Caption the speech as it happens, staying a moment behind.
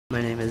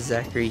My name is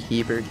Zachary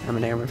Hebert. I'm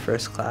an Airman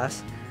First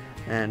Class,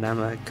 and I'm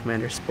a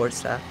Commander Sports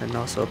Staff and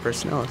also a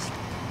Personnelist.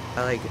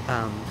 I like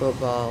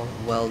football,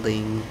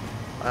 welding.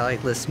 I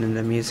like listening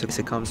to music.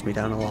 It calms me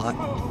down a lot.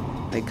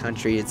 My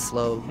country, it's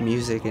slow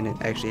music and it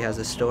actually has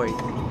a story.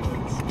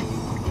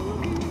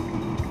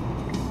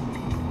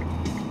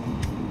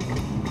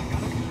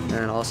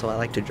 And also I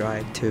like to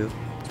drive too.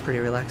 It's pretty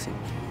relaxing.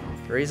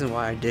 The reason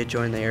why I did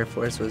join the Air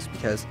Force was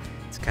because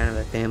it's kind of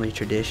a family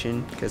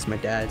tradition, because my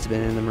dad's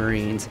been in the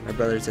Marines, my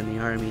brother's in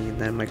the Army,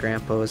 and then my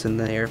grandpa was in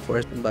the Air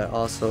Force. But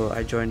also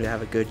I joined to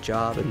have a good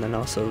job and then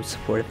also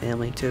support a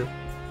family too.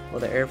 Well,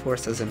 the Air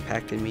Force has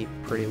impacted me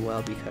pretty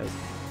well because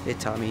it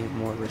taught me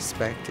more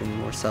respect and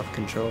more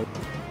self-control.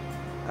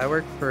 I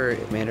work for a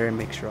commander and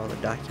make sure all the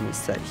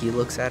documents that he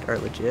looks at are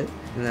legit.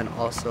 And then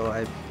also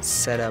I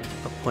set up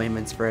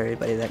appointments for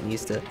everybody that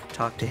needs to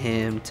talk to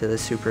him, to the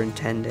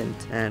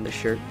superintendent, and the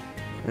shirt.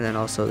 And then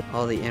also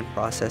all the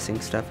in-processing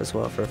stuff as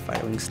well for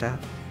filing staff.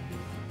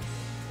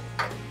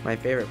 My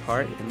favorite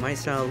part, it might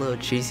sound a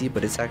little cheesy,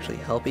 but it's actually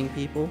helping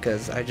people,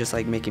 because I just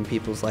like making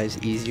people's lives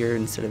easier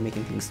instead of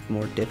making things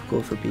more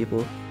difficult for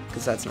people,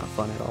 because that's not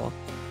fun at all.